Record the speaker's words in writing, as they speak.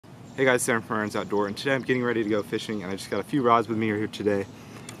Hey guys, Sam from Aaron's Outdoor, and today I'm getting ready to go fishing, and I just got a few rods with me here today.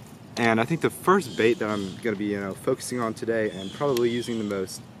 And I think the first bait that I'm going to be focusing on today and probably using the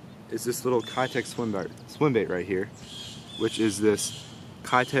most is this little Keitech swim bait right here, which is this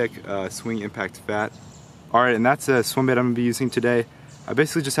Keitech Swing Impact Fat. Alright, and that's a swim bait I'm going to be using today. I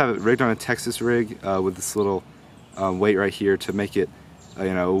basically just have it rigged on a Texas rig with this little weight right here to make it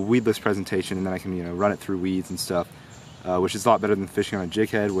a weedless presentation, and then I can run it through weeds and stuff. Which is a lot better than fishing on a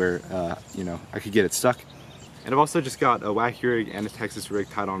jig head where, I could get it stuck. And I've also just got a wacky rig and a Texas rig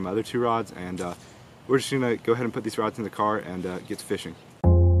tied on my other two rods, and we're just gonna go ahead and put these rods in the car and get to fishing.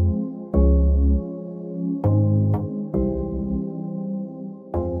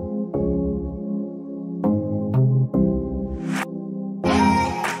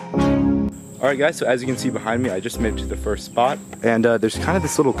 Alright guys, so as you can see behind me, I just made it to the first spot, and there's kind of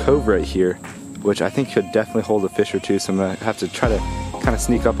this little cove right here, which I think could definitely hold a fish or two, so I'm going to have to try to kind of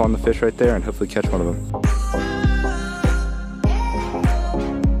sneak up on the fish right there and hopefully catch one of them.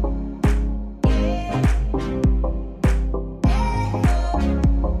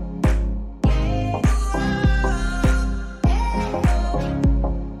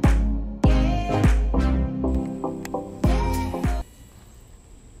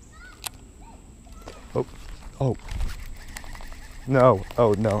 Oh. No.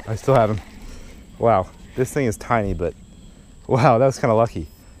 Oh no, I still have him. Wow, this thing is tiny, but wow, that was kind of lucky.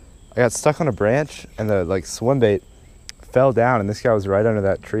 I got stuck on a branch and the swim bait fell down, and this guy was right under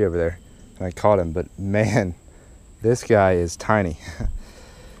that tree over there, and I caught him. But man, this guy is tiny.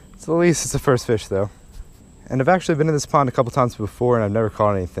 So at least it's the first fish though. And I've actually been in this pond a couple times before, and I've never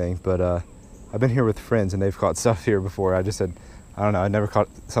caught anything. But I've been here with friends, and they've caught stuff here before. I just said, I don't know, I never caught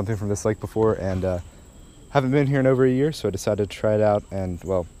something from this lake before, and haven't been here in over a year, so I decided to try it out, and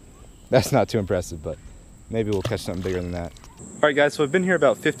well, that's not too impressive, but maybe we'll catch something bigger than that. Alright guys, so I've been here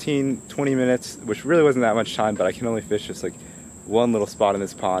about 15-20 minutes, which really wasn't that much time, but I can only fish just one little spot in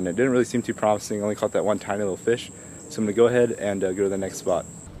this pond. It didn't really seem too promising, only caught that one tiny little fish, so I'm going to go ahead and go to the next spot.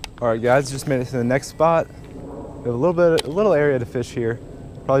 Alright guys, just made it to the next spot. We have a little area to fish here.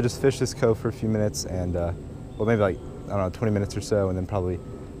 Probably just fish this cove for a few minutes, and well, maybe I don't know, 20 minutes or so, and then probably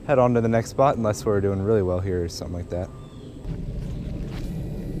head on to the next spot unless we're doing really well here or something like that.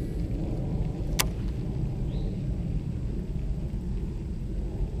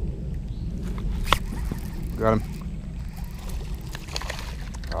 Got him.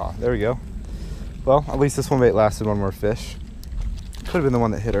 Oh, there we go. Well, at least this one bait lasted one more fish. Could have been the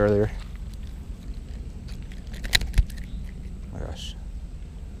one that hit earlier. Oh my gosh.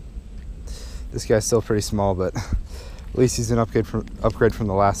 This guy's still pretty small, but at least he's an upgrade from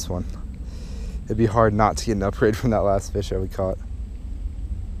the last one. It'd be hard not to get an upgrade from that last fish that we caught.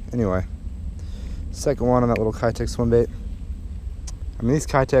 Anyway, second one on that little Keitech swim bait. I mean, these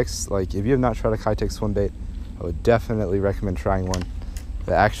Keitechs, if you have not tried a Keitech swim bait, I would definitely recommend trying one.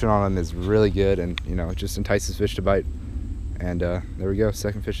 The action on them is really good, and it just entices fish to bite. And there we go,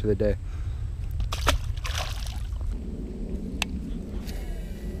 second fish of the day.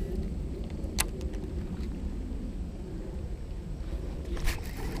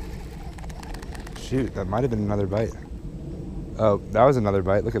 Shoot, that might have been another bite. Oh, that was another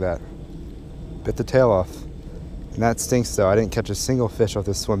bite. Look at that. Bit the tail off. And that stinks though. I didn't catch a single fish off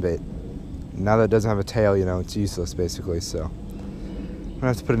this swim bait. Now that it doesn't have a tail, it's useless basically, so I'm gonna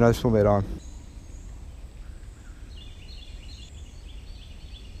have to put another swim bait on.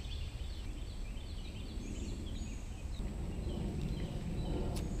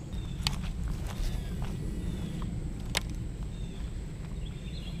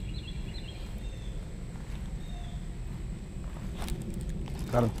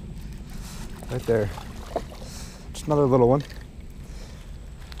 Got him. Right there. Just another little one.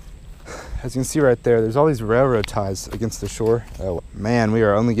 As you can see right there, there's all these railroad ties against the shore. Oh man, we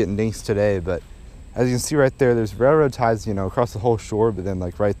are only getting dinks today, but as you can see right there, there's railroad ties, across the whole shore, but then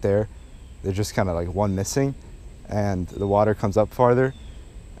right there, there's just kind of one missing, and the water comes up farther,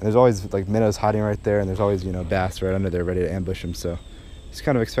 and there's always minnows hiding right there, and there's always, bass right under there ready to ambush them, so just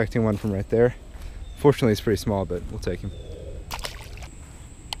kind of expecting one from right there. Fortunately, it's pretty small, but we'll take him.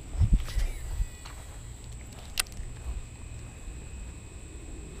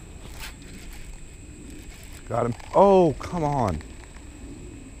 Got him. Oh, come on.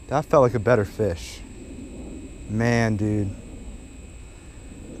 That felt like a better fish. Man, dude.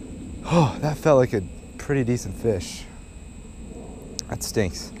 Oh, that felt like a pretty decent fish. That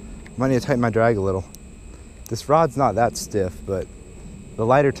stinks. Might need to tighten my drag a little. This rod's not that stiff, but the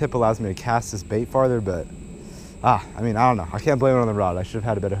lighter tip allows me to cast this bait farther, but I don't know. I can't blame it on the rod. I should have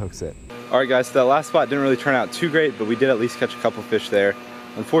had a better hook set. All right, guys, so that last spot didn't really turn out too great, but we did at least catch a couple fish there.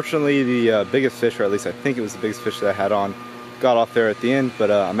 Unfortunately, the biggest fish, or at least I think it was the biggest fish that I had on, got off there at the end, but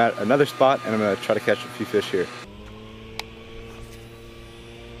I'm at another spot and I'm going to try to catch a few fish here.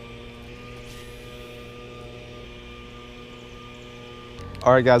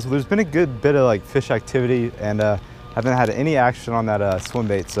 Alright guys, well there's been a good bit of like fish activity and haven't had any action on that swim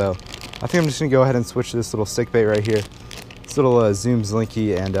bait, so I think I'm just going to go ahead and switch to this little stick bait right here. This little Zoom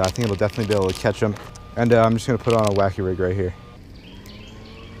Slinky, and I think it'll definitely be able to catch them. And I'm just going to put on a wacky rig right here.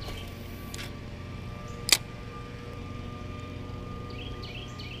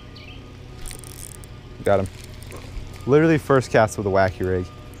 Got him. Literally first cast with a wacky rig.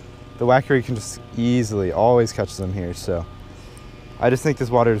 The wacky rig can just easily, always catch them here, so I just think this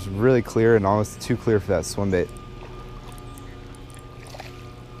water is really clear and almost too clear for that swim bait.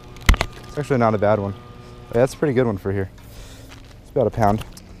 It's actually not a bad one. Yeah, that's a pretty good one for here. It's about a pound.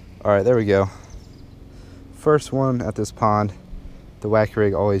 All right, there we go. First one at this pond. The wacky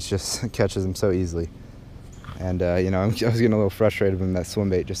rig always just catches them so easily. And you know, I was getting a little frustrated when that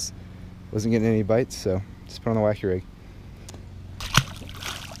swim bait just wasn't getting any bites, so just put on the wacky rig.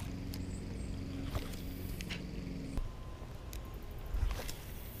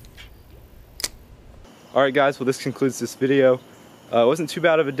 Alright guys, well this concludes this video. It wasn't too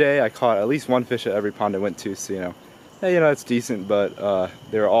bad of a day. I caught at least one fish at every pond I went to, so you know, hey, it's decent, but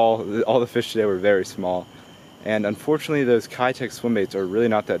they were all the fish today were very small. And unfortunately those Keitech swim baits are really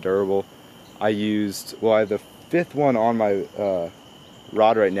not that durable. I have the fifth one on my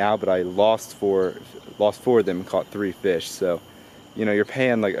rod right now, but I lost four of them and caught 3 fish. So, you know, you're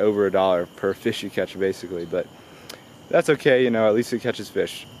paying like over $1 per fish you catch basically, but that's okay, you know, at least it catches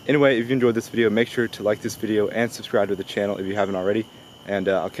fish. Anyway, if you enjoyed this video, make sure to like this video and subscribe to the channel if you haven't already, and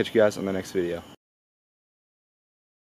I'll catch you guys on the next video.